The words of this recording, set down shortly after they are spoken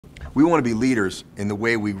We want to be leaders in the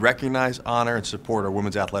way we recognize, honor, and support our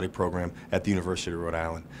women's athletic program at the University of Rhode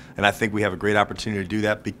Island. And I think we have a great opportunity to do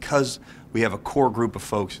that because we have a core group of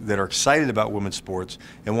folks that are excited about women's sports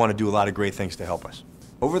and want to do a lot of great things to help us.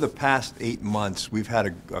 Over the past 8 months, we've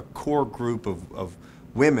had a core group of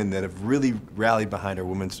women that have really rallied behind our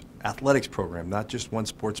women's athletics program, not just one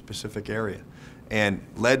sports-specific area. And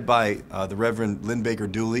led by the Reverend Lynn Baker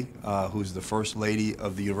Dooley, who's the First Lady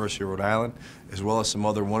of the University of Rhode Island, as well as some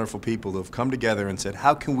other wonderful people who have come together and said,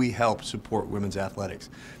 how can we help support women's athletics?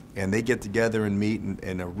 And they get together and meet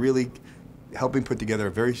and are really helping put together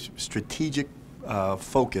a very strategic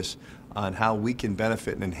focus on how we can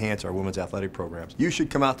benefit and enhance our women's athletic programs. You should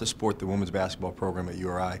come out to support the women's basketball program at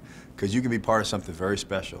URI because you can be part of something very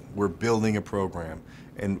special. We're building a program,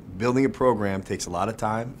 and building a program takes a lot of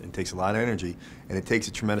time, it takes a lot of energy, and it takes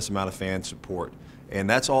a tremendous amount of fan support. And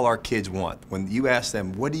that's all our kids want. When you ask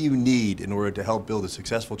them, what do you need in order to help build a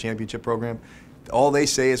successful championship program, all they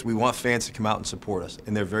say is, we want fans to come out and support us.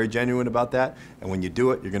 And they're very genuine about that, and when you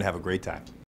do it, you're going to have a great time.